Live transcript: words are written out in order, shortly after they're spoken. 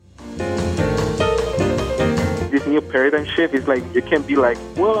new paradigm shift. It's like you can't be like,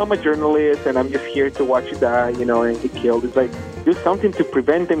 well, I'm a journalist and I'm just here to watch you die, and get killed. It's like, do something to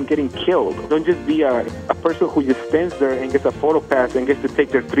prevent them getting killed. Don't just be a person who just stands there and gets a photo pass and gets to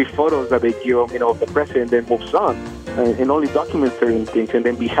take their 3 photos that they give them, of the president, and then moves on and only document certain things and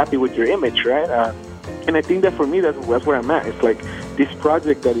then be happy with your image, right? And I think that for me, that's where I'm at. It's like this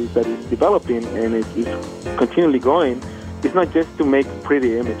project that is developing and is continually growing. It's not just to make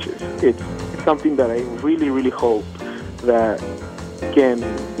pretty images. It's something that I really, really hope that can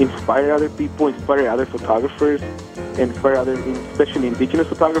inspire other people, inspire other photographers, inspire other, especially indigenous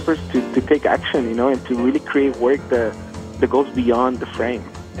photographers, to take action, and to really create work that goes beyond the frame.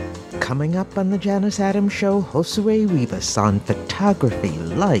 Coming up on the Janice Adams Show, Josué Rivas on photography,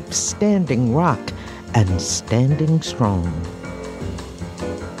 life, standing rock, and standing strong.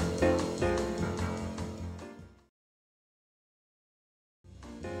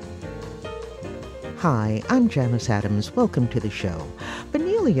 Hi, I'm Janice Adams. Welcome to the show. For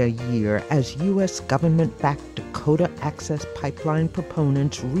nearly a year, as U.S. government-backed Dakota Access Pipeline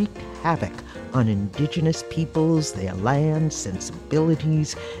proponents wreaked havoc on indigenous peoples, their land,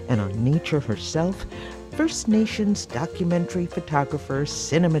 sensibilities, and on nature herself, First Nations documentary photographer,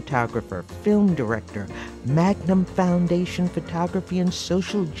 cinematographer, film director, Magnum Foundation photography and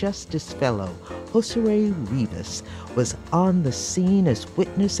social justice fellow, Josué Rivas, was on the scene as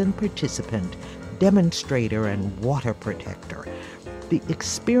witness and participant, demonstrator and water protector. The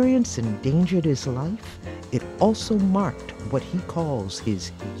experience endangered his life. It also marked what he calls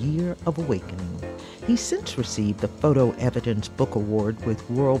his year of awakening. He's since received the FotoEvidence Book Award with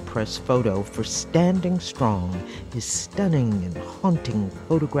World Press Photo for Standing Strong, his stunning and haunting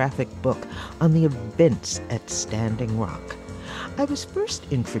photographic book on the events at Standing Rock. I was first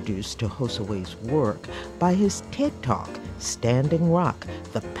introduced to Josué's work by his TED Talk, Standing Rock,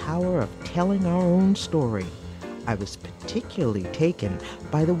 The Power of Telling Our Own Story. I was particularly taken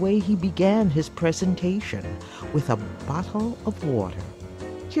by the way he began his presentation with a bottle of water.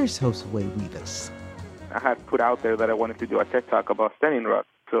 Here's Josué Rivas. I had put out there that I wanted to do a TED Talk about Standing Rock.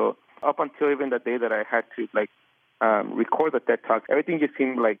 So up until even the day that I had to record the TED Talk, everything just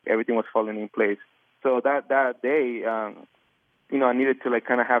seemed like everything was falling in place. So that day, I needed to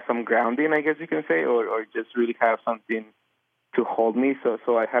kind of have some grounding, I guess you can say, or just really have something to hold me.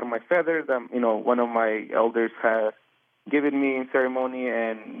 So I had my feathers that, one of my elders had given me in ceremony,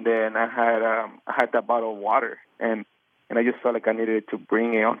 and then I had that bottle of water, and I just felt like I needed to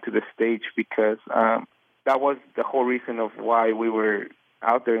bring it onto the stage because that was the whole reason of why we were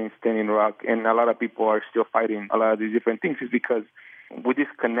out there in Standing Rock, and a lot of people are still fighting a lot of these different things, is because we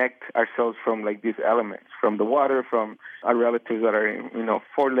disconnect ourselves from these elements, from the water, from our relatives that are,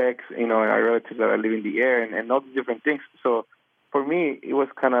 4 legs, and our relatives that are living in the air, and all these different things. So for me, it was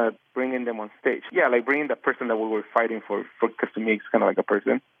kind of bringing them on stage. Yeah, bringing the person that we were fighting for, because to me, it's kind of like a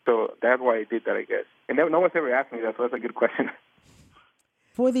person. So that's why I did that, I guess. And no one's ever asked me that, so that's a good question.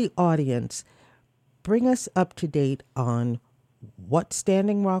 For the audience, bring us up to date on what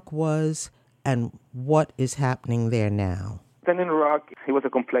Standing Rock was and what is happening there now. Standing Rock, it was a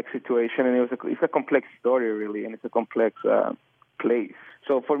complex situation, and it's a complex story, really, and it's a complex place.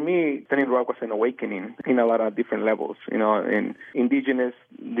 So for me, Standing Rock was an awakening in a lot of different levels, in indigenous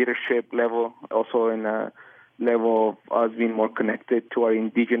leadership level, also in a level of us being more connected to our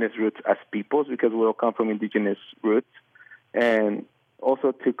indigenous roots as peoples, because we all come from indigenous roots, and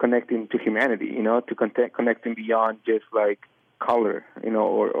also to connecting to humanity, to connecting beyond just color,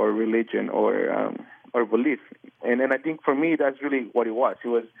 or religion or belief. And then I think for me, that's really what it was. It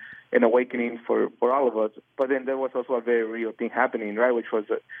was an awakening for all of us. But then there was also a very real thing happening, right, which was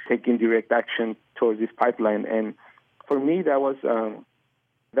taking direct action towards this pipeline. And for me, that was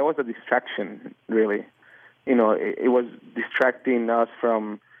a distraction, really. It was distracting us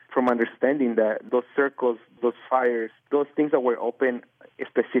from understanding that those circles, those fires, those things that were open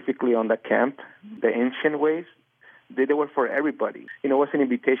specifically on the camp, the ancient ways, they were for everybody. It was an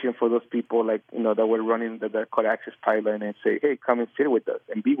invitation for those people that were running the Dakota Access Pipeline and say, hey, come and sit with us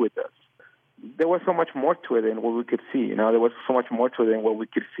and be with us. There was so much more to it than what we could see. There was so much more to it than what we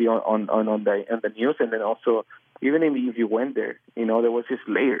could see on the news. And then also, even if you went there, there was just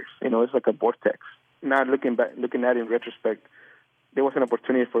layers. It's like a vortex. Now looking at it in retrospect, there was an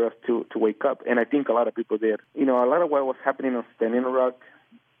opportunity for us to wake up. And I think a lot of people did. A lot of what was happening on Standing Rock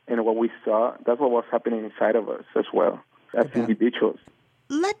and what we saw, that's what was happening inside of us as well, as individuals.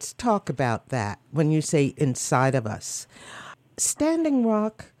 Let's talk about that when you say inside of us. Standing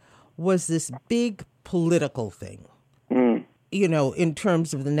Rock was this big political thing, in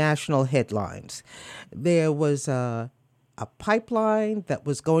terms of the national headlines. There was a pipeline that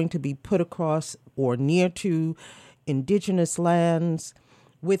was going to be put across or near to indigenous lands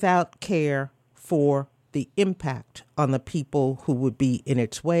without care for the impact on the people who would be in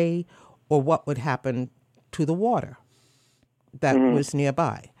its way or what would happen to the water that was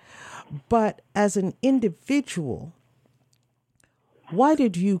nearby. But as an individual, why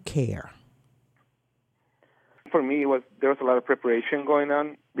did you care? For me, there was a lot of preparation going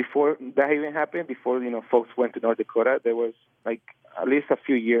on before that even happened. Before folks went to North Dakota, there was like at least a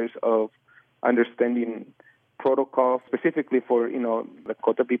few years of understanding protocol specifically for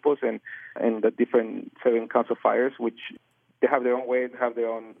Lakota peoples and the different 7 council fires, which they have their own way, they have their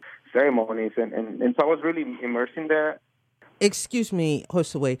own ceremonies, and so I was really immersed in that. Excuse me,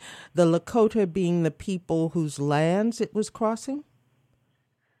 Josue, the Lakota being the people whose lands it was crossing?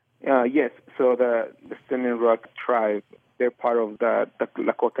 Yes, so the Standing Rock tribe, they're part of the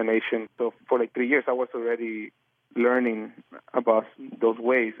Lakota Nation. So for like 3 years, I was already learning about those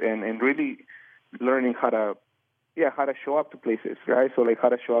ways and really learning how to show up to places, right? So like how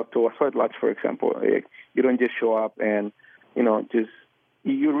to show up to a sweat lodge, for example. You don't just show up and,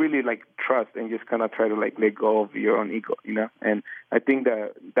 you really like trust and just kind of try to like let go of your own ego, And I think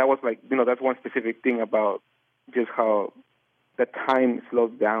that was like, that's one specific thing about just how the time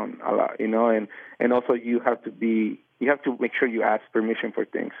slows down a lot, and also you have to make sure you ask permission for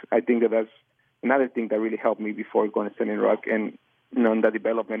things. I think that's another thing that really helped me before going to Standing Rock and, in the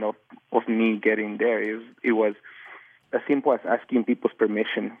development of me getting there it was as simple as asking people's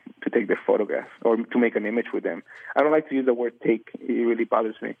permission to take their photograph or to make an image with them. I don't like to use the word take. It really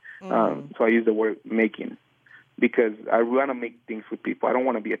bothers me. So I use the word making because I want to make things with people. I don't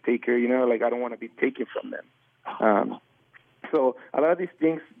want to be a taker, I don't want to be taken from them. So a lot of these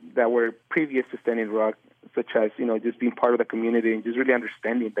things that were previous to Standing Rock, such as, just being part of the community and just really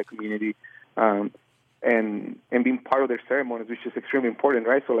understanding the community, and being part of their ceremonies, which is extremely important,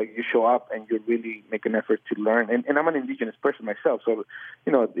 right? So, like, you show up and you really make an effort to learn. And I'm an Indigenous person myself, so,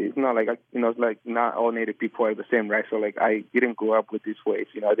 it's not like, it's like not all Native people are the same, right? So, like, I didn't grow up with these ways,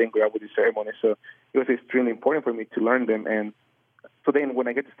 I didn't grow up with these ceremonies, so it was extremely important for me to learn them. And so then when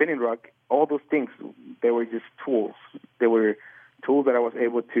I get to Standing Rock, all those things, they were just tools. They were tools that I was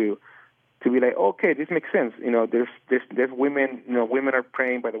able to be like, okay, this makes sense. There's women, women are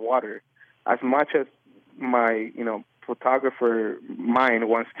praying by the water. As much as my, photographer mind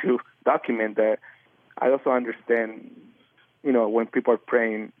wants to document that, I also understand, when people are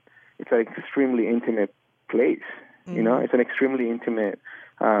praying, it's an extremely intimate place. It's an extremely intimate,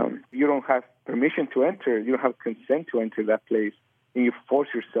 you don't have permission to enter. You don't have consent to enter that place. And you force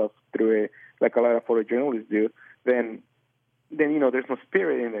yourself through it, like a lot of photojournalists do, then there's no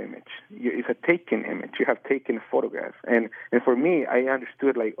spirit in the image. It's a taken image. You have taken a photograph. And for me, I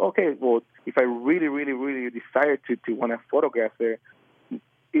understood, like, okay, well, if I really, really, really desire to want to photograph there,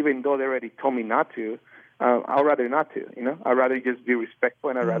 even though they already told me not to, I'd rather not to, I'd rather just be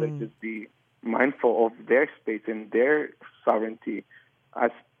respectful and I'd rather just be mindful of their space and their sovereignty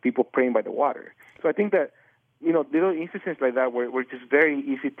as people praying by the water. So I think that, little instances like that were just very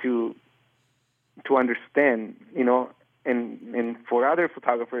easy to understand, and for other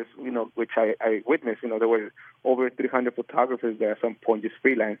photographers, which I witnessed, there were over 300 photographers there at some point just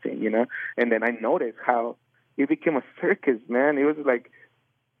freelancing, and then I noticed how it became a circus, man. It was like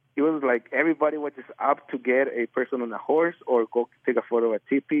everybody was just up to get a person on a horse or go take a photo of a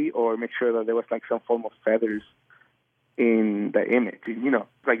teepee or make sure that there was like some form of feathers in the image,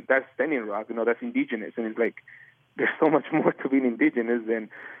 like that's Standing Rock, that's Indigenous, and it's like there's so much more to being Indigenous than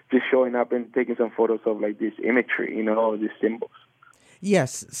just showing up and taking some photos of like this imagery, all these symbols.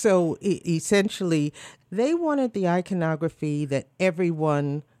 Yes, so essentially they wanted the iconography that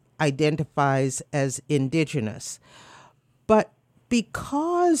everyone identifies as Indigenous, but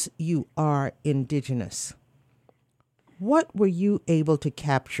because you are Indigenous, what were you able to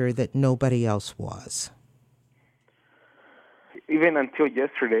capture that nobody else was? Even until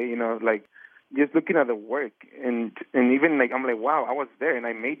yesterday, like just looking at the work and even like I'm like, wow, I was there and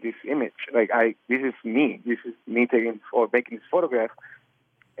I made this image. Like this is me taking or making this photograph.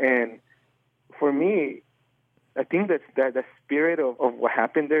 And for me, I think that the spirit of what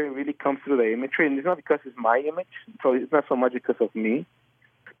happened there really comes through the imagery, and it's not because it's my image, so it's not so much because of me,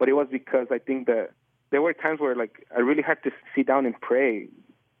 but it was because I think that there were times where like I really had to sit down and pray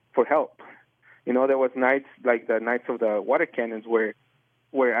for help. There was nights like the nights of the water cannons where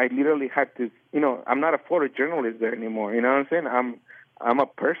I literally had to, I'm not a photojournalist there anymore. You know what I'm saying? I'm a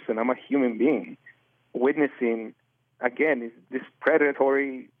person. I'm a human being witnessing, again, this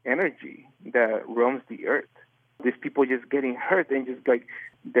predatory energy that roams the earth. These people just getting hurt and just like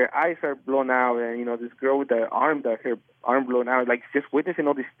their eyes are blown out, and, you know, this girl with her arm blown out, like, just witnessing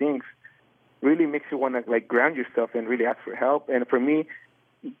all these things really makes you want to, like, ground yourself and really ask for help. And for me,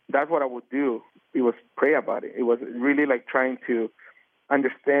 that's what I would do. It was pray about it. It was really like trying to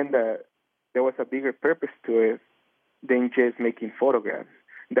understand that there was a bigger purpose to it than just making photographs,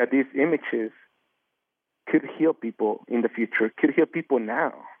 that these images could heal people in the future, could heal people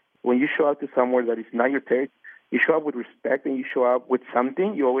now. When you show up to somewhere that is not your territory, you show up with respect, and you show up with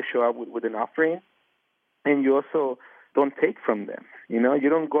something. You always show up with an offering, and you also don't take from them. You know, you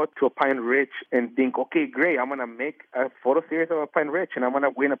don't go to a Pine Ridge and think, okay, great, I'm going to make a photo series of a Pine Ridge and I'm going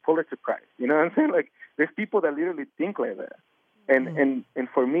to win a Pulitzer Prize. You know what I'm saying? Like, there's people that literally think like that. And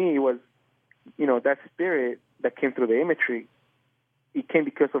for me, it was, you know, that spirit that came through the imagery, it came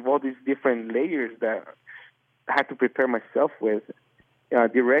because of all these different layers that I had to prepare myself with,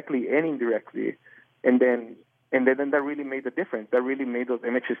 directly and indirectly. And then that really made the difference. That really made those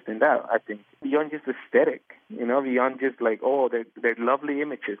images stand out, I think. Beyond just aesthetic, you know, beyond just like, oh, they're lovely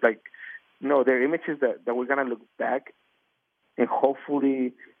images. Like, no, they're images that we're going to look back and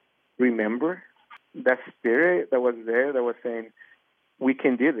hopefully remember that spirit that was there, that was saying, we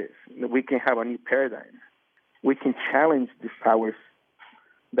can do this. We can have a new paradigm. We can challenge these powers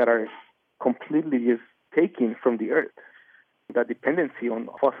that are completely just taken from the earth. That dependency on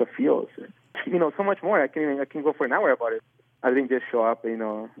fossil fuels. You know, so much more. I can go for an hour about it. I didn't just show up, you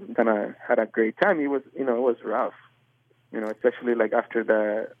know, kind of had a great time. It was, you know, it was rough. You know, especially like after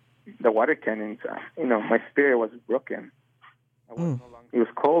the water cannons. You know, my spirit was broken. I was no longer, it was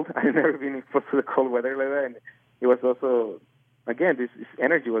cold. I had never been exposed to the cold weather like that, and it was also, again, this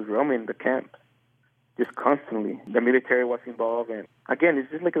energy was roaming the camp, just constantly. The military was involved, and again,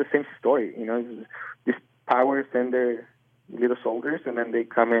 it's just like the same story. You know, these powers send their little soldiers, and then they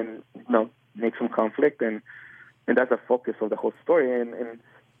come and, you know, make some conflict, and that's the focus of the whole story. And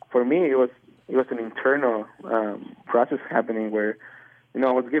for me, it was an internal process happening where, you know,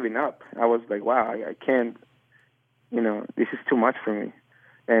 I was giving up. I was like, wow, I can't, you know, this is too much for me.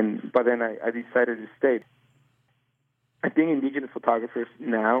 But then I decided to stay. I think Indigenous photographers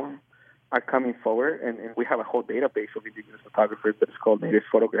now are coming forward, and we have a whole database of Indigenous photographers that is called Native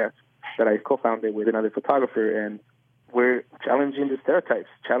Photographs that I co-founded with another photographer, and we're challenging the stereotypes,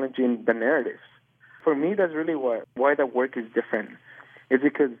 challenging the narratives. For me, that's really why that work is different. It's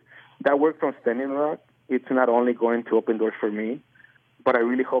because that work from Standing Rock, it's not only going to open doors for me, but I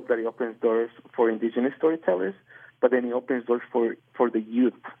really hope that it opens doors for Indigenous storytellers, but then it opens doors for the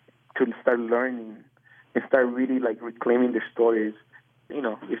youth to start learning and start really, like, reclaiming their stories. You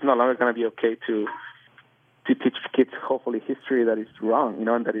know, it's no longer going to be okay to teach kids, hopefully, history that is wrong, you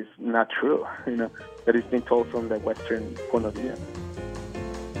know, and that is not true, you know, that is being told from the Western point of view.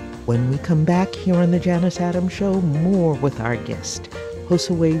 When we come back here on the Janice Adams Show, more with our guest,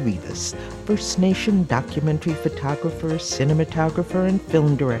 Josué Rivas, First Nation documentary photographer, cinematographer, and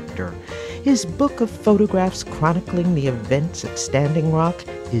film director. His book of photographs chronicling the events at Standing Rock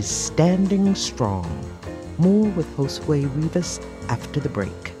is Standing Strong. More with Josué Rivas after the break.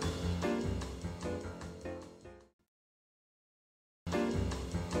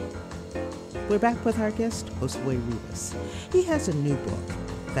 We're back with our guest, Josué Rivas. He has a new book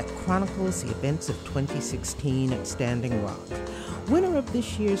that chronicles the events of 2016 at Standing Rock. Winner of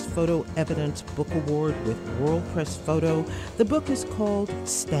this year's FotoEvidence Book Award with World Press Photo, the book is called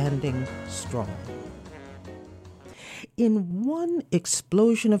Standing Strong. In one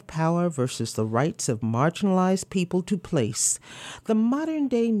explosion of power versus the rights of marginalized people to place, the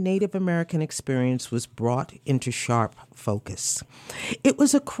modern-day Native American experience was brought into sharp focus. It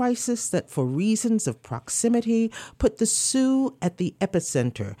was a crisis that, for reasons of proximity, put the Sioux at the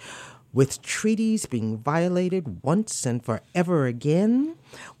epicenter, with treaties being violated once and forever again,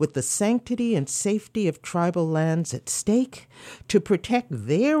 with the sanctity and safety of tribal lands at stake, to protect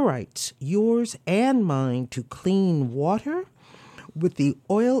their rights, yours and mine, to clean water, with the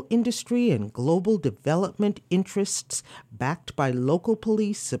oil industry and global development interests backed by local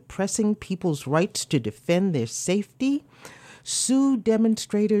police suppressing people's rights to defend their safety. Sioux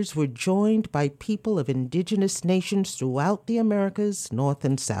demonstrators were joined by people of indigenous nations throughout the Americas, North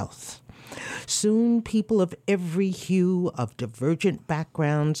and South. Soon, people of every hue of divergent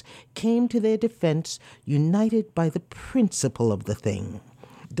backgrounds came to their defense, united by the principle of the thing.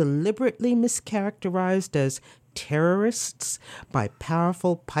 Deliberately mischaracterized as terrorists by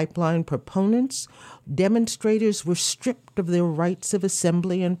powerful pipeline proponents, demonstrators were stripped of their rights of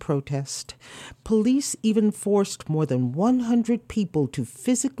assembly and protest. Police even forced more than 100 people to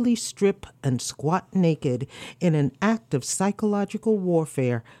physically strip and squat naked in an act of psychological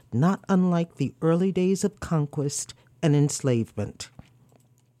warfare not unlike the early days of conquest and enslavement.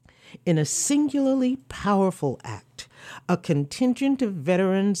 in a singularly powerful act. A contingent of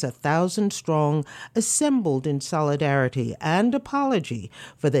veterans, 1,000 strong, assembled in solidarity and apology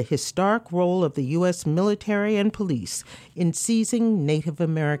for the historic role of the U.S. military and police in seizing Native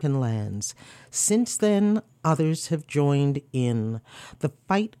American lands. Since then, others have joined in. The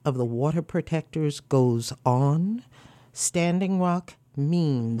fight of the water protectors goes on. Standing Rock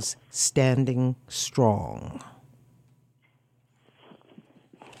means standing strong.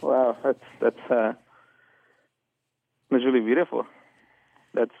 Wow, that's really beautiful.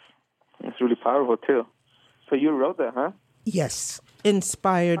 It's really powerful too. So you wrote that, huh? Yes,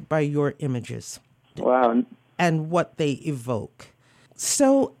 inspired by your images. Wow. And what they evoke.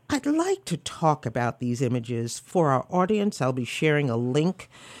 So I'd like to talk about these images. For our audience, I'll be sharing a link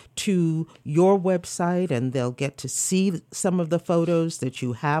to your website, and they'll get to see some of the photos that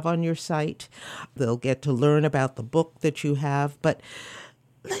you have on your site. They'll get to learn about the book that you have. But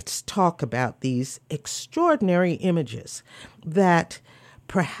let's talk about these extraordinary images that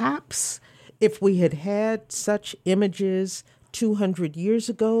perhaps if we had had such images 200 years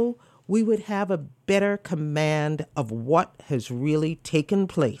ago, we would have a better command of what has really taken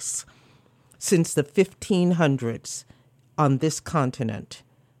place since the 1500s on this continent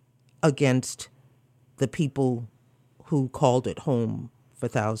against the people who called it home for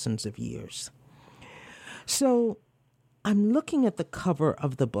thousands of years. So I'm looking at the cover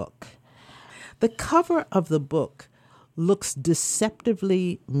of the book. The cover of the book looks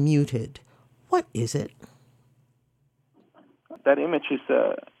deceptively muted. What is it? That image is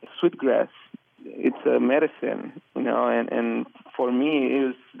sweetgrass. It's a medicine, and for me, it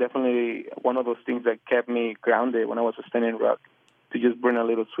was definitely one of those things that kept me grounded when I was a standing rock, to just burn a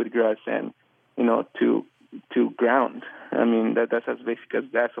little sweetgrass and, to ground. I mean, that's as basic as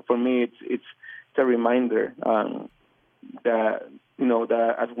that. So for me, it's a reminder that,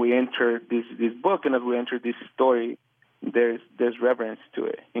 that as we enter this book and as we enter this story, there's reverence to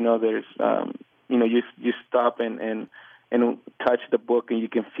it. There's, you stop and touch the book and you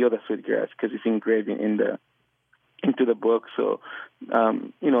can feel the sweetgrass because it's engraved into the book. So,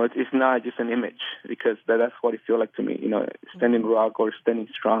 it's not just an image, because that's what it feels like to me. Standing rock or standing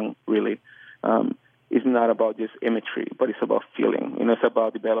strong really is not about just imagery, but it's about feeling. It's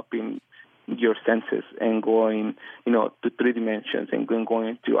about developing your senses and going, to 3 dimensions and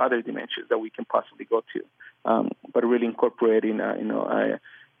going to other dimensions that we can possibly go to. But really incorporating,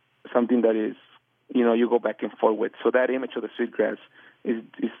 something that is, you go back and forth with. So that image of the sweetgrass is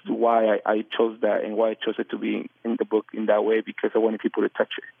why I chose that and why I chose it to be in the book in that way, because I wanted people to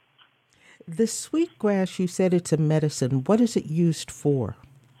touch it. The sweetgrass, you said it's a medicine. What is it used for?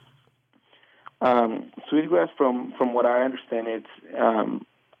 Sweetgrass, from what I understand,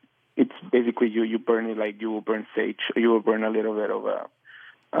 it's basically you burn it like you will burn sage, or you will burn a little bit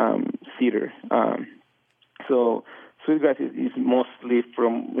of cedar. So sweetgrass is mostly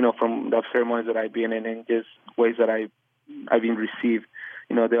from the ceremonies that I've been in and just ways that I've been received.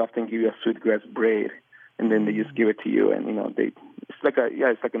 They often give you a sweetgrass braid, and then they just give it to you, and it's like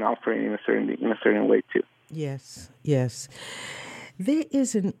an offering in a certain way too. Yes. There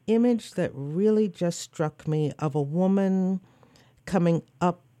is an image that really just struck me of a woman coming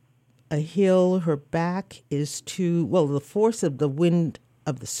up a hill. Her back is to, the force of the wind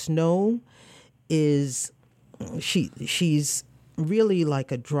of the snow is, she's really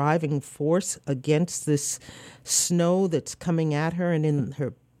like a driving force against this snow that's coming at her, and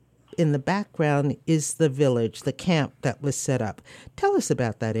in the background is the village, the camp that was set up. Tell us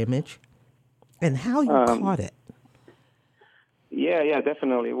about that image and how you caught it. Yeah,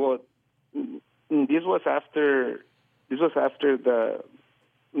 definitely. Well, this was after the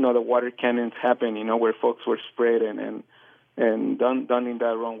the water cannons happened, where folks were sprayed and done in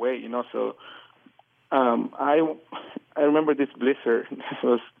that wrong way, So I remember this blizzard.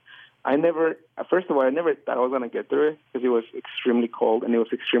 I never thought I was gonna get through it, because it was extremely cold and it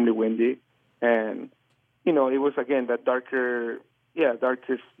was extremely windy, and it was again that darkest.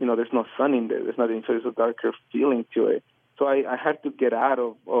 There's no sun in there. There's nothing, so there's a darker feeling to it. So I had to get out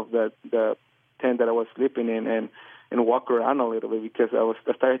of the tent that I was sleeping in and walk around a little bit, because I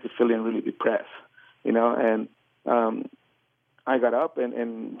started to feeling really depressed, and I got up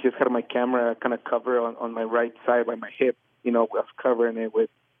and just had my camera kind of covered on my right side by my hip, I was covering it with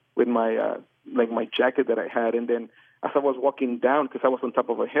my my jacket that I had, and then as I was walking down, because I was on top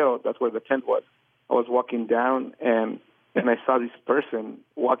of a hill, that's where the tent was, I was walking down and I saw this person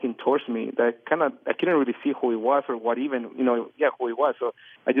walking towards me that I couldn't really see who he was or what even, who he was. So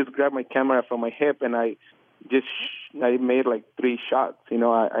I just grabbed my camera from my hip and I made like 3 shots.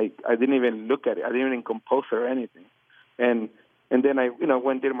 I didn't even look at it. I didn't even compose or anything. And And then I,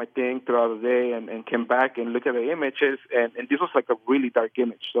 went did my thing throughout the day and came back and looked at the images. And this was like a really dark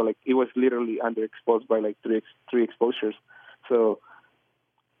image. So like it was literally underexposed by like three exposures. So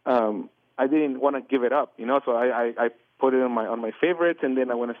I didn't want to give it up, So I put it on my favorites. And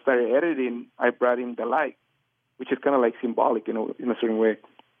then when I started editing, I brought in the light, which is kind of like symbolic, in a certain way.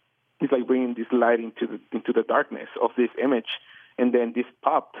 It's like bringing this light into the darkness of this image. And then this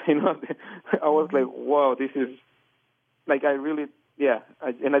popped, I was like, whoa, this is, like, I really,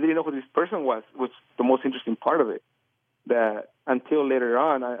 and I didn't know who this person was the most interesting part of it. That until later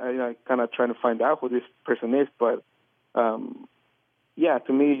on, I kind of trying to find out who this person is. But,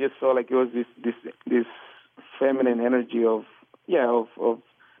 to me, it just felt like it was this feminine energy of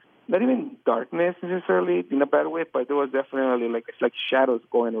not even darkness necessarily in a bad way, but there was definitely like shadows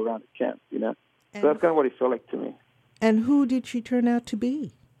going around the camp, So that's kind of what it felt like to me. And who did she turn out to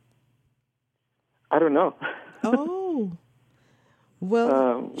be? I don't know. Oh,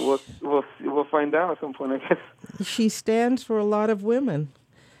 well, we'll find out at some point, I guess. She stands for a lot of women.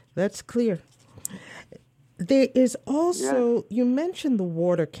 That's clear. There is also, you mentioned the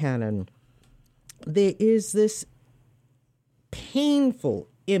water cannon. There is this painful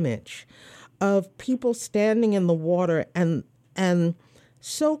image of people standing in the water and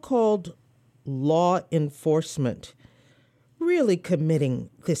so-called law enforcement really committing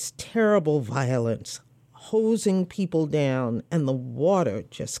this terrible violence, hosing people down and the water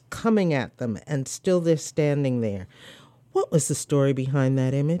just coming at them, and still they're standing there. What was the story behind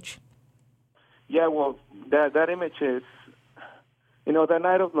that image? Yeah, well, that image is, that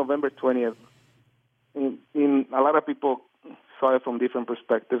night of November 20th, in a lot of people saw it from different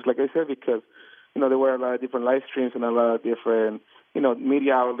perspectives, like I said, because, there were a lot of different live streams and a lot of different,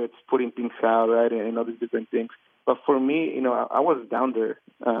 media outlets putting things out, right, and all these different things. But for me, I was down there,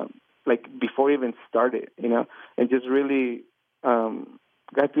 before it even started, and just really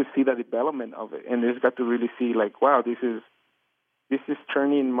got to see the development of it, and just got to really see, wow, this is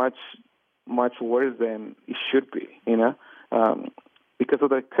turning much worse than it should be, because of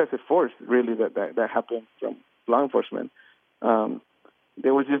the excessive force, really, that happened from law enforcement.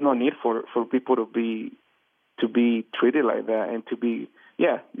 There was just no need for people to be treated like that, and to be,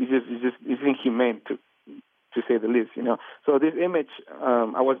 it's inhumane to say the least, So this image,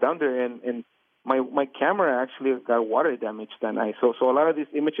 I was down there, and my camera actually got water damage that night. So a lot of these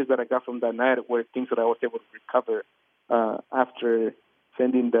images that I got from that night were things that I was able to recover after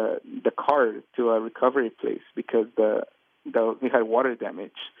sending the car to a recovery place, because we had water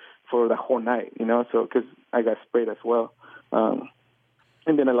damage for the whole night, So because I got sprayed as well.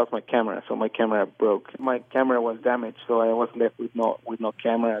 And then I lost my camera, so my camera broke. My camera was damaged, so I was left with no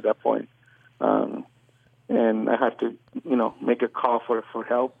camera at that point. And I had to, make a call for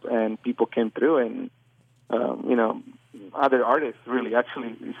help, and people came through, and, other artists really,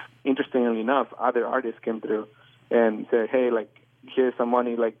 actually, interestingly enough, other artists came through and said, hey, here's some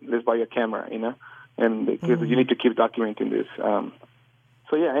money, let's buy your camera, and because you need to keep documenting this.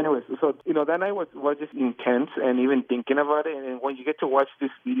 So, anyways, that night was just intense, and even thinking about it, and when you get to watch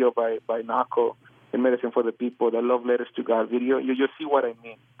this video by Nako, in Medicine for the People, the Love Letters to God video, you'll see what I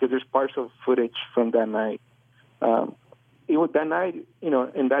mean, because there's parts of footage from that night. That night,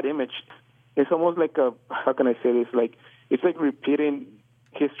 in that image, it's almost like how can I say this? It's like repeating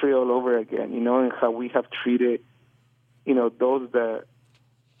history all over again, and how we have treated, those that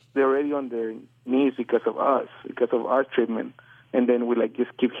they're already on their knees because of us, because of our treatment, and then we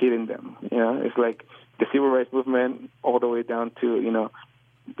just keep hitting them. It's like the civil rights movement all the way down to,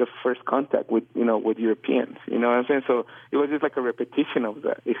 the first contact with Europeans, you know what I'm saying? So it was just like a repetition of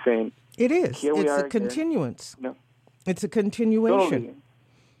that. It's saying it is. It's a continuance. It's a continuation. Totally.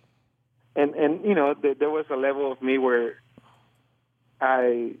 And there was a level of me where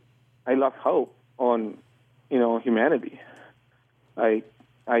I lost hope on humanity.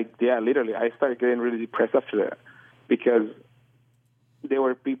 Literally, I started getting really depressed after that, because there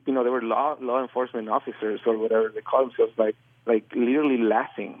were people, there were law enforcement officers or whatever they call themselves, literally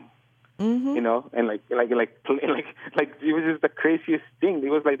laughing, and it was just the craziest thing. It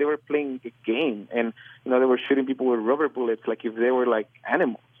was like they were playing a game, and they were shooting people with rubber bullets, like if they were like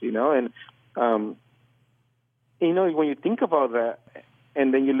animals, and when you think about that,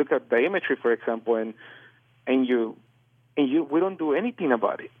 and then you look at the imagery, for example, and we don't do anything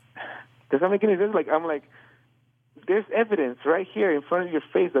about it. Does that make any sense? I'm like, there's evidence right here in front of your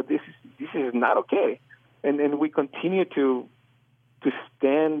face that this is not okay. And we continue to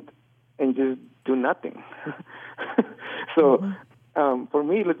stand and just do nothing. So for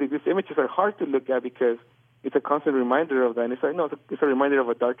me, these images are hard to look at, because it's a constant reminder of that. And it's a reminder of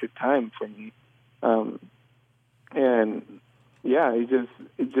a darker time for me. And yeah, it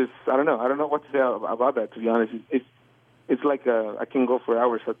just I don't know what to say about that, to be honest. It's like I can go for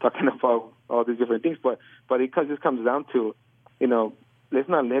hours talking about all these different things, but it just comes down to, let's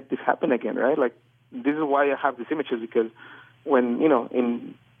not let this happen again, right? Like, this is why I have these images, because when,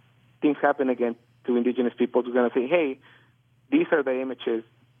 in things happen again to Indigenous people, we're going to say, hey, these are the images,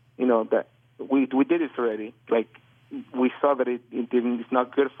 that we did this already. Like, we saw that it's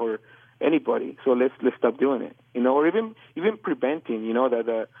not good for anybody, so let's stop doing it, or even preventing,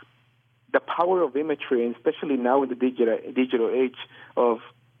 that the power of imagery, and especially now in the digital age, of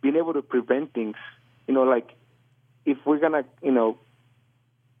being able to prevent things, like, if we're gonna,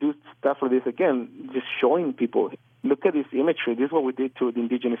 do stuff like this again, just showing people, look at this imagery. This is what we did to the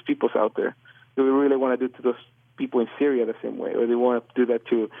Indigenous peoples out there. Do we really want to do to those people in Syria the same way, or do we want to do that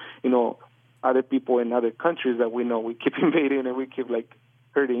to, other people in other countries that we know we keep invading and we keep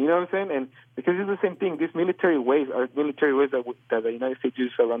hurting? You know what I'm saying? And because it's the same thing. These military ways are military ways that the United States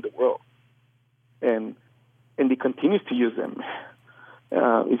uses around the world, and it continues to use them.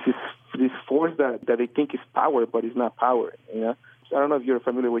 It's this force that they think is power, but it's not power. I don't know if you're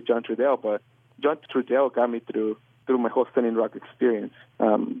familiar with John Trudell, but John Trudell got me through my whole Standing Rock experience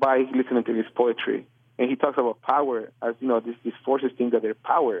by listening to his poetry. And he talks about power as, these forces think that they're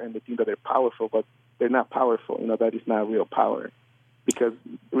power, and they think that they're powerful, but they're not powerful. That is not real power, because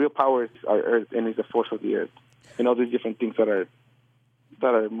real power is our earth and is the force of the earth, and all these different things that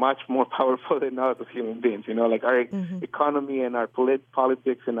are much more powerful than us as human beings. Like our economy and our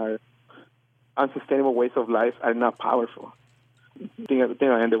politics and our unsustainable ways of life are not powerful. I think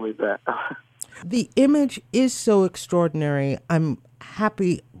I ended with that. The image is so extraordinary. I'm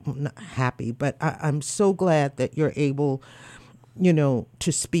not happy, but I'm so glad that you're able,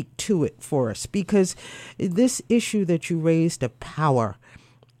 to speak to it for us, because this issue that you raised of power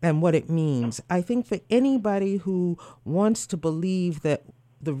and what it means, I think for anybody who wants to believe that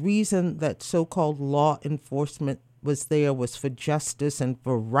the reason that so-called law enforcement was for justice and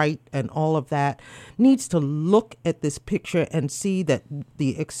for right and all of that, needs to look at this picture and see that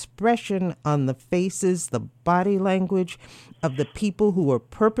the expression on the faces, the body language of the people who are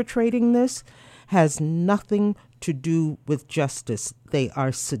perpetrating this has nothing to do with justice. They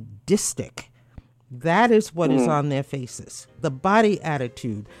are sadistic. That is what is on their faces. The body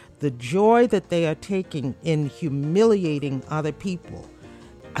attitude, the joy that they are taking in humiliating other people.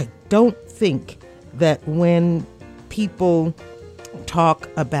 I don't think that when people talk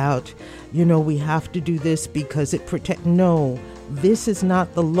about, we have to do this because it protects. No, this is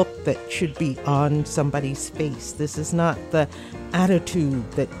not the look that should be on somebody's face. This is not the attitude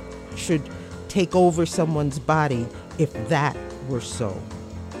that should take over someone's body if that were so.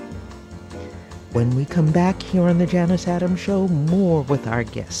 When we come back here on the Janice Adams Show, more with our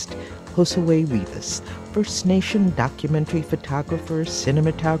guest, Josué Rivas, First Nation documentary photographer,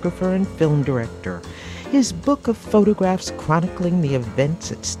 cinematographer, and film director. His book of photographs chronicling the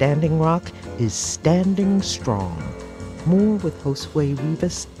events at Standing Rock is Standing Strong. More with Josué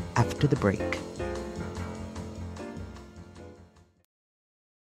Rivas after the break.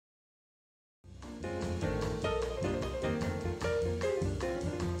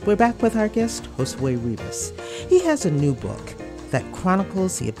 We're back with our guest, Josué Rivas. He has a new book that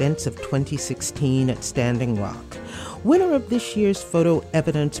chronicles the events of 2016 at Standing Rock. Winner of this year's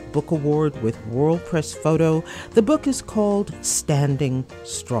FotoEvidence Book Award with World Press Photo, the book is called Standing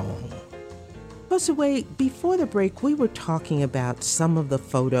Strong. Josué, before the break, we were talking about some of the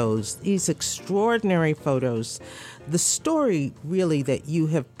photos, these extraordinary photos, the story really that you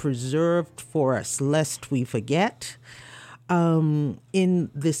have preserved for us, lest we forget, in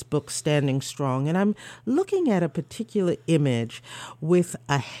this book, Standing Strong. And I'm looking at a particular image with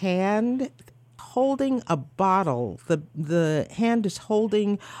a hand holding a bottle. The hand is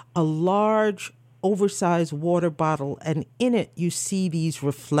holding a large, oversized water bottle, and in it you see these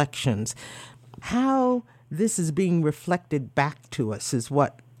reflections. How this is being reflected back to us is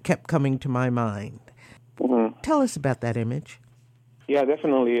what kept coming to my mind. Mm-hmm. Tell us about that image. Yeah,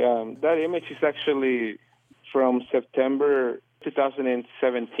 definitely. That image is actually from September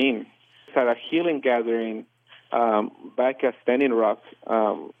 2017. It's at a healing gathering back at Standing Rock,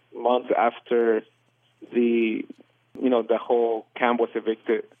 months after the whole camp was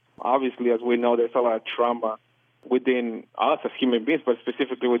evicted. Obviously, as we know, there's a lot of trauma within us as human beings, but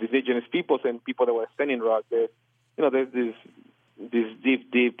specifically with Indigenous peoples and people that were at Standing Rock. There's this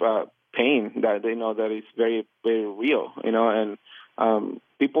deep pain that that is very, very real. And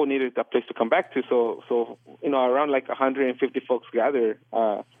people needed a place to come back to. So around 150 folks gathered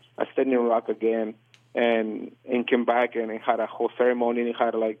at Standing Rock again, and came back and had a whole ceremony. And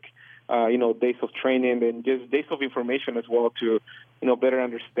had days of training and just days of information as well to, better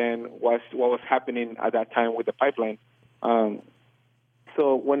understand what was happening at that time with the pipeline.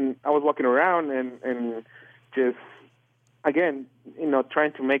 So when I was walking around and just, again,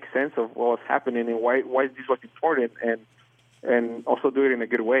 trying to make sense of what was happening and why this was important and also do it in a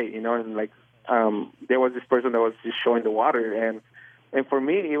good way, and like there was this person that was just showing the water and for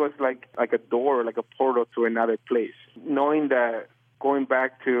me it was like a door, like a portal to another place, knowing that going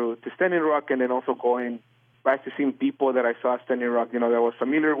back to Standing Rock and then also going back to seeing people that I saw at Standing Rock, that I was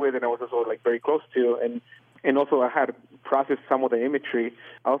familiar with and I was also like very close to, and also I had processed some of the imagery.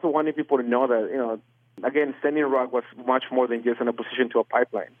 I also wanted people to know that, again, Standing Rock was much more than just an opposition to a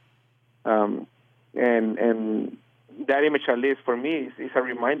pipeline. And that image, at least for me, is a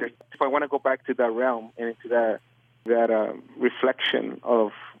reminder. If I want to go back to that realm and into that reflection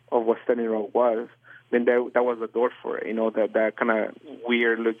of what Standing Rock was, then that was the door for it. That kind of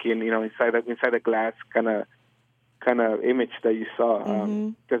weird looking, inside the glass kind of image that you saw.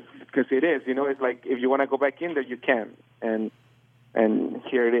 Because it is, it's like if you want to go back in there, you can, and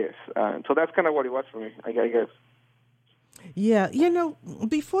here it is. So that's kind of what it was for me, I guess. Yeah,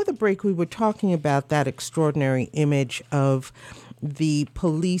 before the break, we were talking about that extraordinary image of the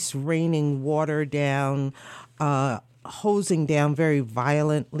police raining water down, hosing down very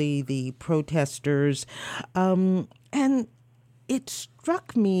violently the protesters. And it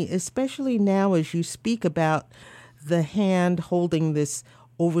struck me, especially now as you speak about the hand holding this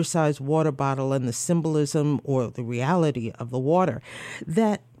oversized water bottle and the symbolism or the reality of the water,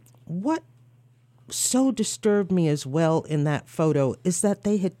 that what so disturbed me as well in that photo is that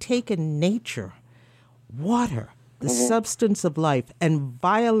they had taken nature, water, the substance of life, and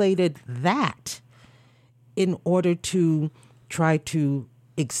violated that in order to try to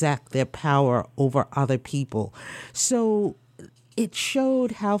exact their power over other people. So it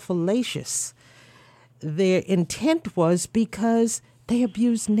showed how fallacious their intent was because they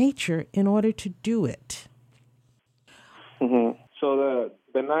abused nature in order to do it. So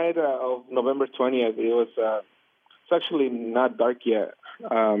the night of November 20th, it was it's actually not dark yet.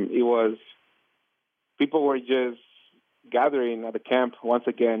 It was, people were just gathering at the camp once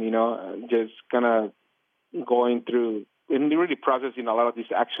again, just kind of going through and really processing a lot of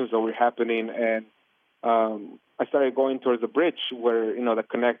these actions that were happening. And I started going towards the bridge where, that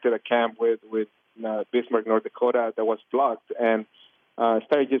connected a camp with Bismarck, North Dakota, that was blocked. And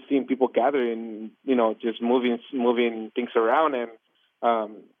started just seeing people gathering, just moving things around. And,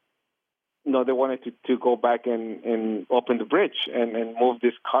 they wanted to go back and open the bridge and move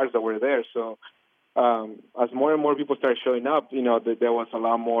these cars that were there. So as more and more people started showing up, there was a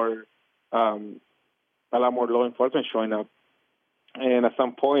lot more law enforcement showing up. And at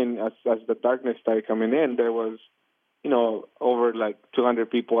some point, as the darkness started coming in, there was, over like 200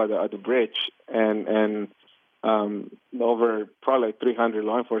 people at the bridge and over probably like 300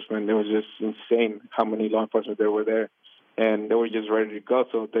 law enforcement. It was just insane how many law enforcement there were there. And they were just ready to go.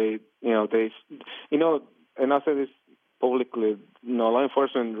 So they, and I'll say this publicly, law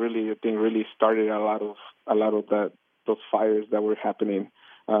enforcement really started a lot of those fires that were happening.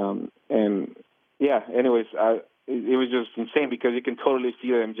 And yeah, anyways, it was just insane because you can totally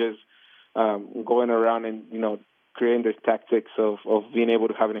see them just going around and, creating these tactics of being able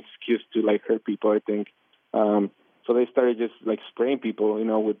to have an excuse to like hurt people, I think. So they started just like spraying people,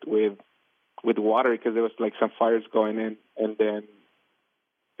 with water because there was like some fires going in, and then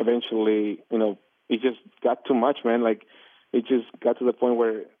eventually, it just got too much, man. Like it just got to the point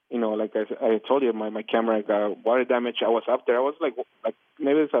where, like I told you, my camera got water damage. I was up there. I was like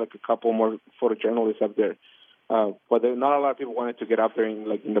maybe there's like a couple more photojournalists up there, but not a lot of people wanted to get up there in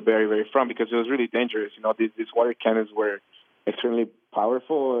the very, very front because it was really dangerous. These water cannons were extremely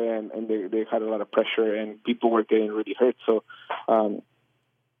powerful and they had a lot of pressure and people were getting really hurt. So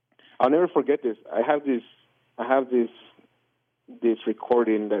I'll never forget this. I have this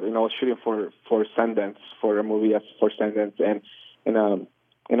recording that I was shooting for Sundance, for a movie for Sundance, and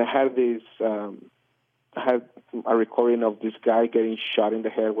I had this I had a recording of this guy getting shot in the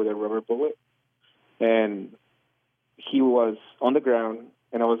head with a rubber bullet, and he was on the ground,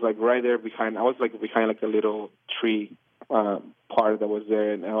 and I was like right there behind. I was like behind like a little tree part that was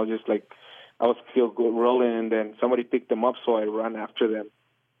there, and I was just like I was still rolling, and then somebody picked them up, so I ran after them.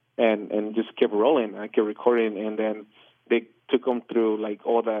 And just kept rolling. I kept recording, and then they took them through like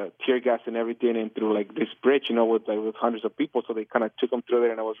all the tear gas and everything, and through like this bridge, with hundreds of people. So they kind of took them through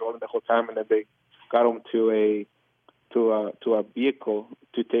there, and I was rolling the whole time. And then they got them to a vehicle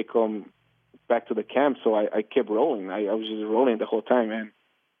to take them back to the camp. So I kept rolling. I was just rolling the whole time. And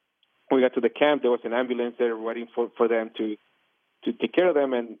when we got to the camp, there was an ambulance there waiting for them to to take care of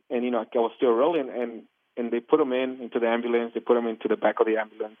them, and I was still rolling, and they put him into the ambulance. They put him into the back of the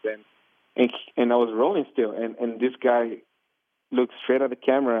ambulance, and I was rolling still, and this guy looked straight at the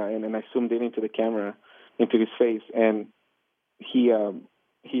camera, and I zoomed in into the camera, into his face, and he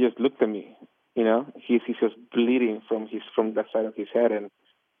just looked at me. He's just bleeding from that side of his head, and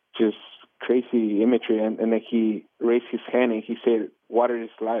just crazy imagery. And then he raised his hand and he said, "Water is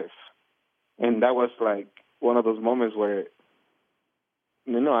life." And that was like one of those moments where,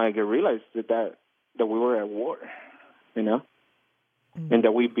 I realized that we were at war, Mm-hmm. and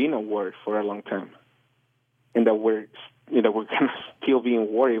that we've been at war for a long time, and that we're gonna still be in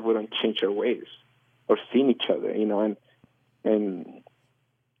war if we don't change our ways or see each other, and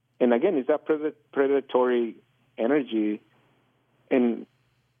again, it's that predatory energy, and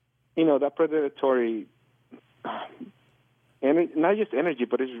that predatory, not just energy,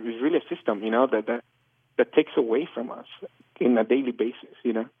 but it's really a system, that takes away from us in a daily basis,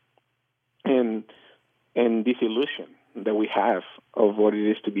 and this illusion that we have of what it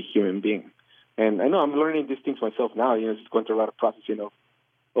is to be human being. And I know I'm learning these things myself now. Just going through a lot of processing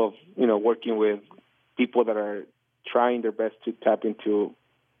of working with people that are trying their best to tap into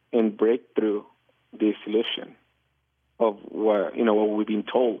and break through this illusion of what we've been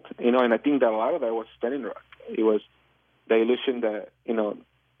told. And I think that a lot of that was Standing Rock. It was the illusion that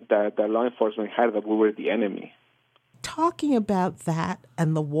that law enforcement had that we were the enemy. Talking about that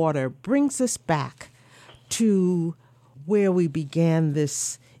and the water brings us back to where we began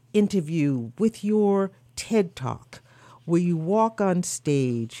this interview with your TED Talk, where you walk on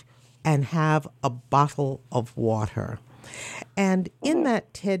stage and have a bottle of water. And in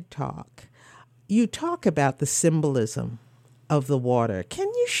that TED Talk, you talk about the symbolism of the water. Can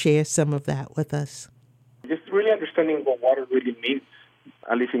you share some of that with us? Just really understanding what water really means,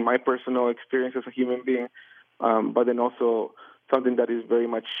 at least in my personal experience as a human being, but then also something that is very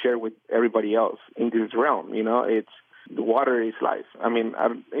much shared with everybody else in this realm. It's the water is life. I mean, I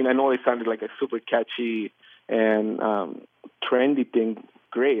know it sounded like a super catchy and trendy thing.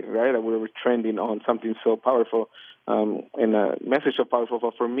 Great, right? That we were trending on something so powerful and a message so powerful.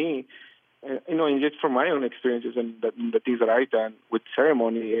 But for me, and just from my own experiences and the things that I've done with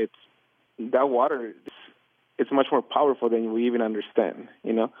ceremony, it's that water. It's much more powerful than we even understand.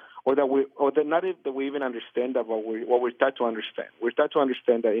 Or that not that we even understand that what we're taught to understand. We're taught to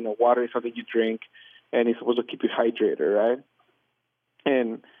understand that water is something you drink and it's supposed to keep you hydrated, right?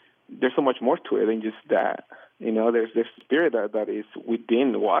 And there's so much more to it than just that. There's this spirit that is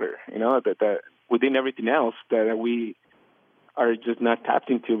within the water, that within everything else that we are just not tapped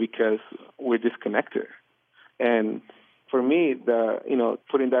into because we're disconnected. And for me,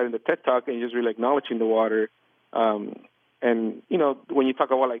 putting that in the TED Talk and just really acknowledging the water, and when you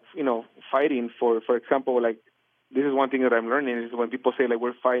talk about fighting for example, this is one thing that I'm learning is when people say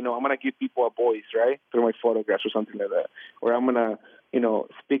we're fighting, I'm gonna give people a voice, right, through my photographs or something like that, or I'm gonna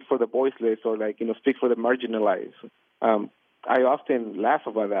speak for the voiceless or speak for the marginalized. I often laugh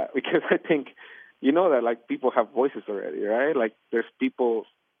about that because I think that people have voices already, right? There's people,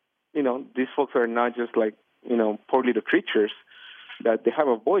 these folks are not just poor little creatures, that they have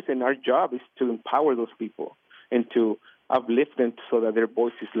a voice, and our job is to empower those people and to uplift them so that their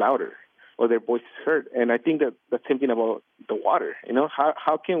voice is louder or their voice is heard. And I think that that's something about the water.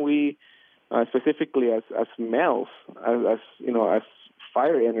 How can we, specifically as males, as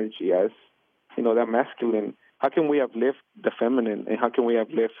fire energy, as that masculine, how can we uplift the feminine, and how can we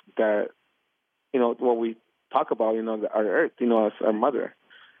uplift that, what we talk about, our earth, as our mother,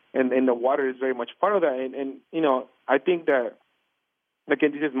 and the water is very much part of that. And I think that,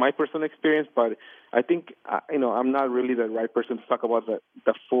 again, this is my personal experience, but I think, I'm not really the right person to talk about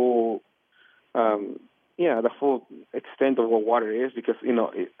the full, the full extent of what water is, because,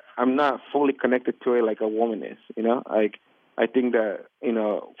 I'm not fully connected to it like a woman is, I think that,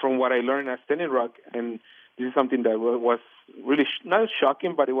 from what I learned at Standing Rock, and this is something that was really not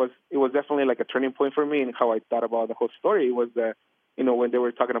shocking, but it was definitely a turning point for me in how I thought about the whole story. It was that, when they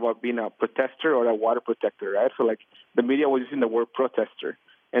were talking about being a protester or a water protector, right? So the media was using the word protester,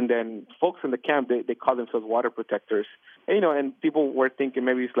 and then folks in the camp, they call themselves water protectors. And, and people were thinking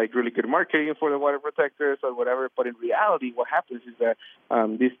maybe it's really good marketing for the water protectors or whatever. But in reality, what happens is that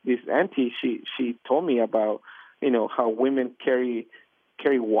this auntie, she told me about, how women carry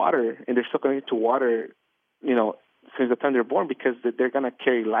water, and they're so connected to water, since the time they're born, because they're going to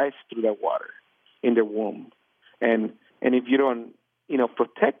carry life through that water in their womb. And if you don't,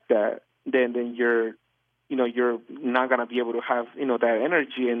 protect that, then you're not going to be able to have, that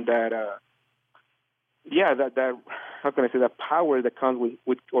energy and that, that how can I say, that power that comes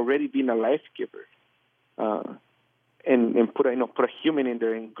with already being a life giver. put a human in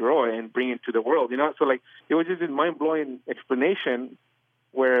there and grow it and bring it to the world, So like it was just this mind blowing explanation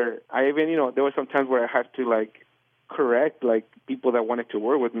where I even there were some times where I had to like correct like people that wanted to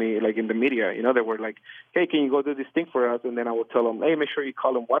work with me like in the media, they were like, hey, can you go do this thing for us? And then I would tell them, hey, make sure you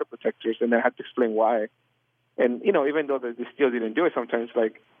call them water protectors, and then I had to explain why. And even though they still didn't do it, sometimes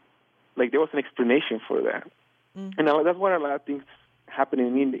like there was an explanation for that. Mm-hmm. And that's what a lot of things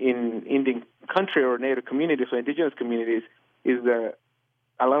happening in Indian country or Native communities or Indigenous communities is that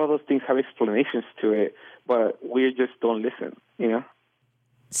a lot of those things have explanations to it, but we just don't listen,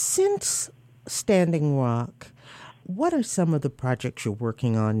 Since Standing Rock, what are some of the projects you're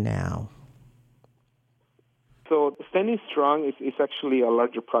working on now? So Standing Strong is actually a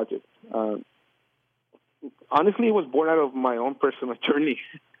larger project. Honestly, it was born out of my own personal journey.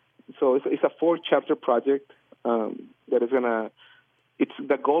 So it's a 4-chapter project that is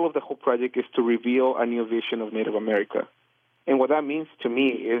the goal of the whole project is to reveal a new vision of Native America. And what that means to me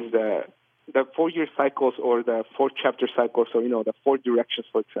is that the 4-year cycles or the 4-chapter cycles, or, the 4 directions,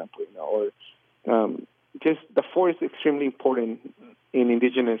 for example, or just the 4 is extremely important in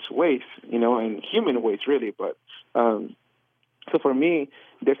Indigenous ways, and human ways, really. But so for me,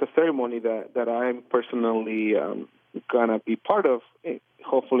 there's a ceremony that I'm personally going to be part of,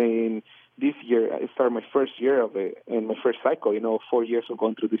 hopefully in this year. I start my first year of it and my first cycle, 4 years of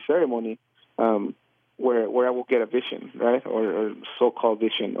going through this ceremony, where I will get a vision, right, or so-called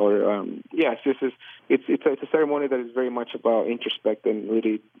vision, or it's a ceremony that is very much about introspect and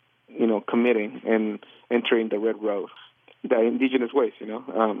really, committing and entering the red road, the Indigenous ways,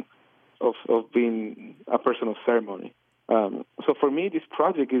 of being a person of ceremony. So for me, this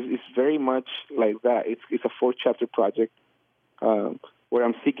project is very much like that. It's a 4-chapter project where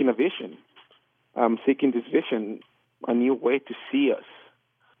I'm seeking a vision. I'm seeking this vision, a new way to see us,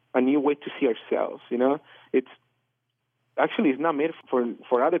 a new way to see ourselves. It's not made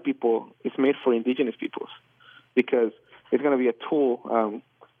for other people. It's made for Indigenous peoples, because it's going to be a tool.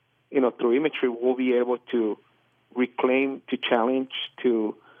 Through imagery, we'll be able to reclaim, to challenge,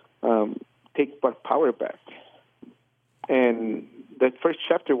 to take power back. And the first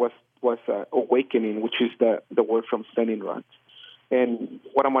chapter was awakening, which is the word from Standing Rock. And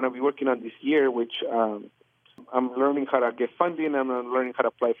what I'm going to be working on this year, which I'm learning how to get funding, and I'm learning how to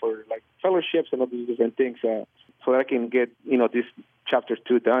apply for like fellowships and all these different things, so that I can get this chapter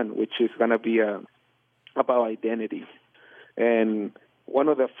 2 done, which is going to be about identity. And one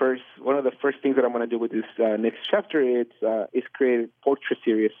of the first things that I'm going to do with this next chapter is create a portrait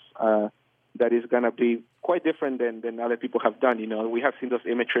series that is going to be quite different than other people have done. We have seen those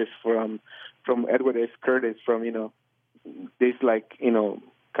images from Edward S. Curtis, from this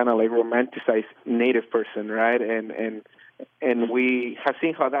kind of like romanticized Native person, right? And we have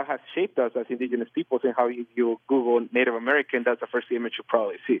seen how that has shaped us as Indigenous peoples, and how if you Google Native American, that's the first image you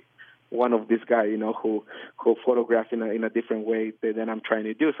probably see. One of this guy, who photographed in a different way than I'm trying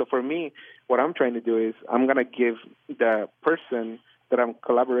to do. So for me, what I'm trying to do is I'm going to give the person that I'm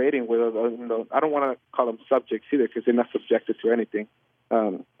collaborating with, I don't want to call them subjects either, because they're not subjected to anything.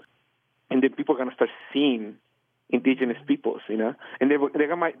 And then people are going to start seeing Indigenous peoples, and they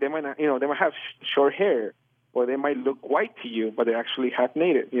might not, they might have short hair, or they might look white to you, but they're actually half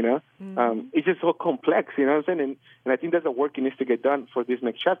Native, Mm-hmm. It's just so complex, what I'm saying? And I think that's the work that needs to get done for this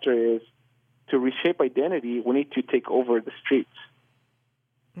next chapter, is to reshape identity. We need to take over the streets.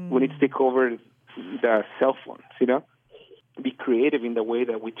 Mm-hmm. We need to take over the cell phones, be creative in the way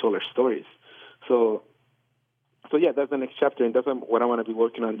that we tell our stories. So yeah, that's the next chapter, and that's what I want to be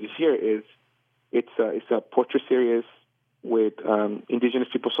working on this year. Is it's a portrait series with Indigenous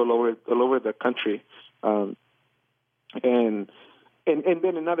peoples all over the country, and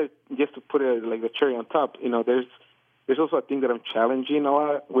then another, just to put it like the cherry on top, there's also a thing that I'm challenging a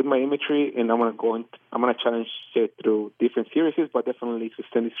lot with my imagery, and I'm gonna challenge it through different series, but definitely to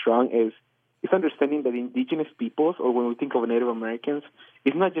Standing Strong is understanding that Indigenous peoples, or when we think of Native Americans,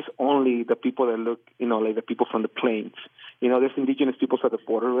 it's not just only the people that look, like the people from the plains. There's Indigenous peoples at the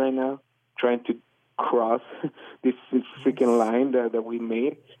border right now trying to cross this freaking line that we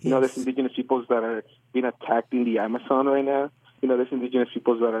made. Yes. There's Indigenous peoples that are being attacked in the Amazon right now. There's Indigenous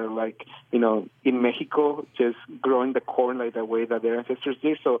peoples that are like, in Mexico, just growing the corn like the way that their ancestors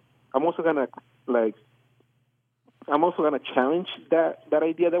did. So I'm also gonna challenge that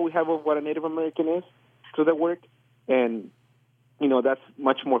idea that we have of what a Native American is through the work. And, that's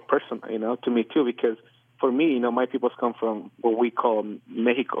much more personal, to me too, because for me, my peoples come from what we call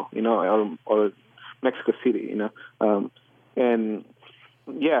Mexico, or Mexico City, and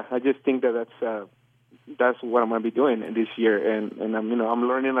yeah, I just think that's what I'm going to be doing this year. And I'm, I'm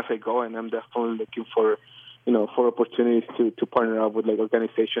learning as I go, and I'm definitely looking for for opportunities to partner up with like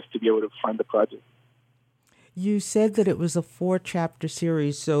organizations to be able to fund the project. You said that it was a 4-chapter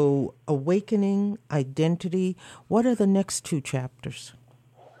series, so awakening, identity. What are the next 2 chapters?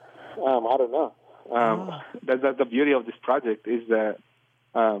 I don't know. That's the beauty of this project is that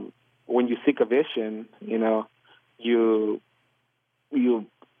when you seek a vision, you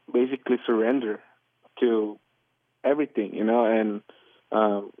basically surrender to everything, and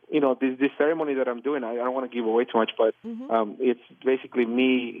this ceremony that I'm doing, I don't want to give away too much, but it's basically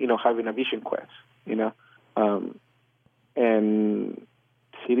me, having a vision quest, and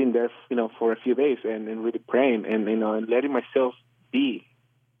sitting there, for a few days and really praying and letting myself be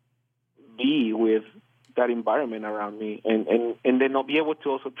with that environment around me, and then I'll be able to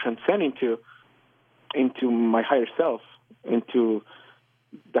also transcend into my higher self, into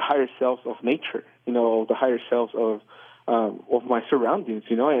the higher selves of nature, the higher selves of my surroundings,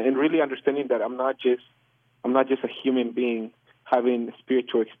 and really understanding that I'm not just a human being having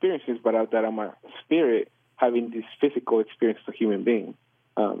spiritual experiences, but that I'm a spirit having this physical experience as a human being.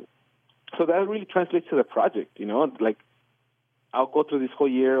 So that really translates to the project, like I'll go through this whole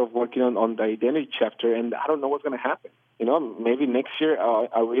year of working on the identity chapter, and I don't know what's going to happen. Maybe next year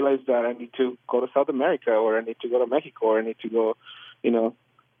I'll realize that I need to go to South America, or I need to go to Mexico, or I need to go,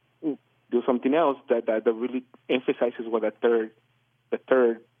 do something else that really emphasizes what the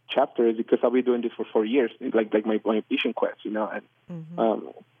third chapter is, because I'll be doing this for 4 years, like my vision quest, and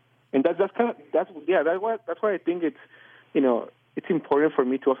that's why I think it's important for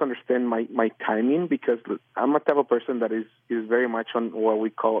me to also understand my timing, because I'm a type of person that is very much on what we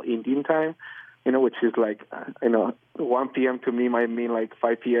call Indian time, which is like 1 p.m. to me might mean like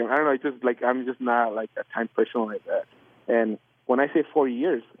 5 p.m. I don't know. It's just like I'm just not like a time person like that. And when I say 4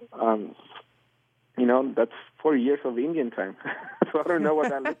 years, that's 4 years of Indian time. So I don't know what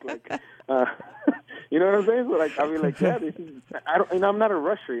that looks like. You know what I'm saying? So like I'll be like, yeah, this is. I'm not a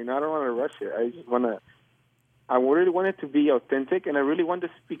rusher. I don't want to rush it. I just want to. I really want it to be authentic, and I really want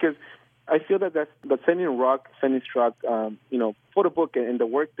this because I feel that Sending Struck, photo book and the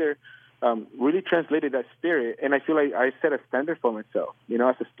work there really translated that spirit, and I feel like I set a standard for myself.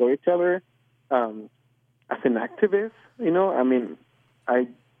 As a storyteller, as an activist.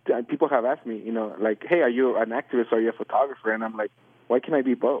 People have asked me, like, hey, are you an activist or are you a photographer? And I'm like, why can't I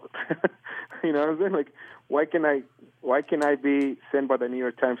be both? You know what I'm saying? Like, why can I be sent by the New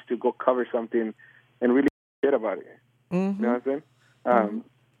York Times to go cover something and really shit about it? Mm-hmm. You know what I'm saying?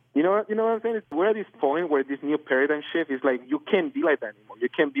 You know what I'm saying? We're at this point where this new paradigm shift is like, you can't be like that anymore. You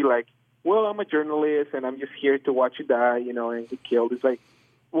can't be like, well, I'm a journalist and I'm just here to watch you die, and get killed. It's like,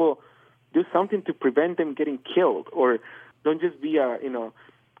 well, do something to prevent them getting killed, or don't just be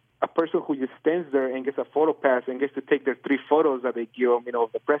a person who just stands there and gets a photo pass and gets to take their 3 photos that they give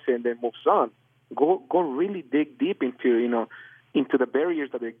of the president and then moves on. Go really dig deep into the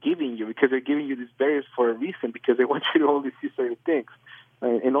barriers that they're giving you, because they're giving you these barriers for a reason, because they want you to only see certain things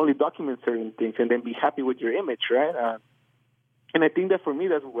and only document certain things and then be happy with your image, right? And I think that for me,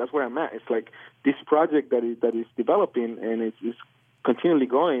 that's where I'm at. It's like this project that is developing and it's continually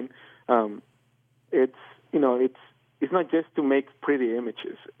going. It's not just to make pretty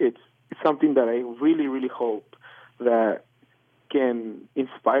images. It's something that I really, really hope that can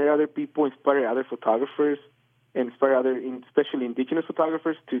inspire other people, inspire other photographers, and inspire other, especially Indigenous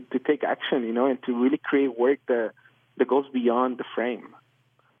photographers, to take action, and to really create work that goes beyond the frame.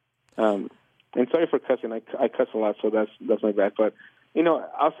 And sorry for cussing. I cuss a lot, so that's my bad. But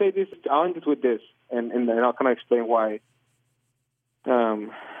I'll say this. I'll end it with this, and then I'll kind of explain why.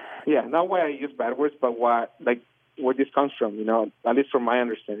 Not why I use bad words, but where this comes from. At least from my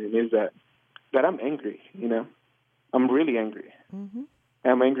understanding, is that I'm angry. I'm really angry. Mm-hmm.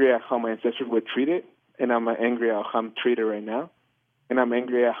 I'm angry at how my ancestors were treated, and I'm angry at how I'm treated right now, and I'm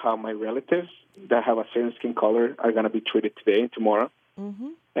angry at how my relatives that have a certain skin color are going to be treated today and tomorrow. Mm-hmm.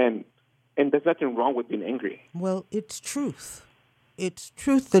 And there's nothing wrong with being angry. Well, it's truth. It's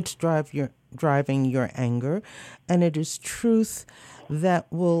truth that's driving your anger, and it is truth that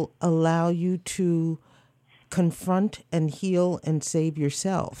will allow you to confront and heal and save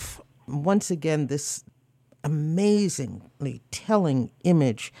yourself. Once again, this amazingly telling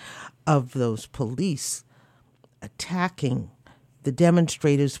image of those police attacking the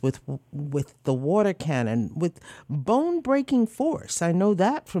demonstrators with the water cannon, with bone-breaking force. I know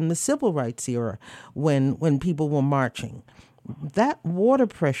that from the civil rights era when people were marching. That water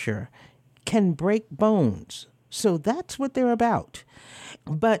pressure can break bones. So that's what they're about.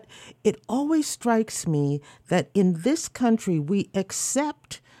 But it always strikes me that in this country we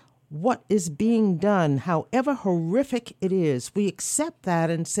accept what is being done, however horrific it is. We accept that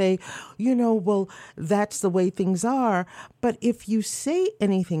and say, well, that's the way things are. But if you say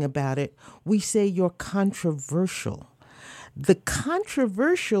anything about it, we say you're controversial. The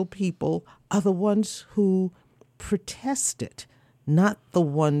controversial people are the ones who protest it, not the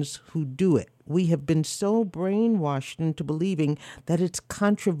ones who do it. We have been so brainwashed into believing that it's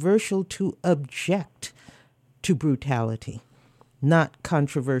controversial to object to brutality, not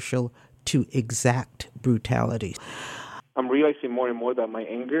controversial to exact brutality. I'm realizing more and more that my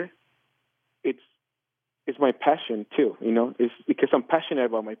anger, it's my passion too, It's because I'm passionate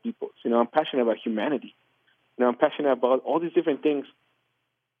about my people, I'm passionate about humanity. I'm passionate about all these different things.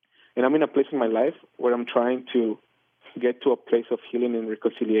 And I'm in a place in my life where I'm trying to get to a place of healing and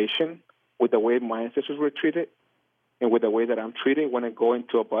reconciliation with the way my ancestors were treated and with the way that I'm treated when I go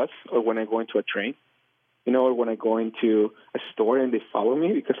into a bus or when I go into a train, or when I go into a store and they follow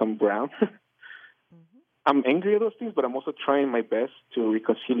me because I'm brown. I'm angry at those things, but I'm also trying my best to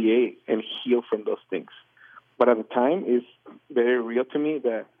reconciliate and heal from those things. But at the time, it's very real to me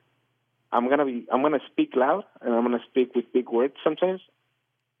that I'm gonna speak loud and I'm gonna speak with big words sometimes,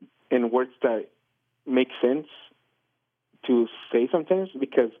 and words that make sense to say sometimes,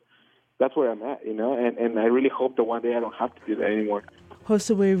 because that's where I'm at, and I really hope that one day I don't have to do that anymore.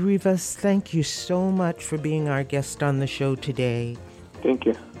 Josué Rivas, thank you so much for being our guest on the show today. Thank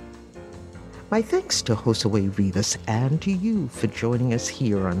you. My thanks to Josué Rivas and to you for joining us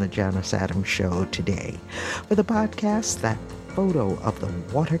here on the Janice Adams Show today. For the podcast, that photo of the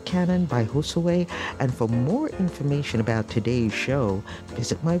water cannon by Josué, and for more information about today's show,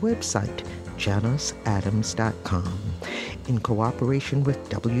 visit my website, janiceadams.com. In cooperation with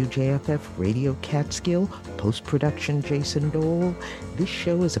WJFF Radio Catskill, post-production Jason Dole, this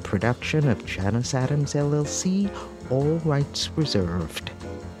show is a production of Janice Adams, LLC, all rights reserved.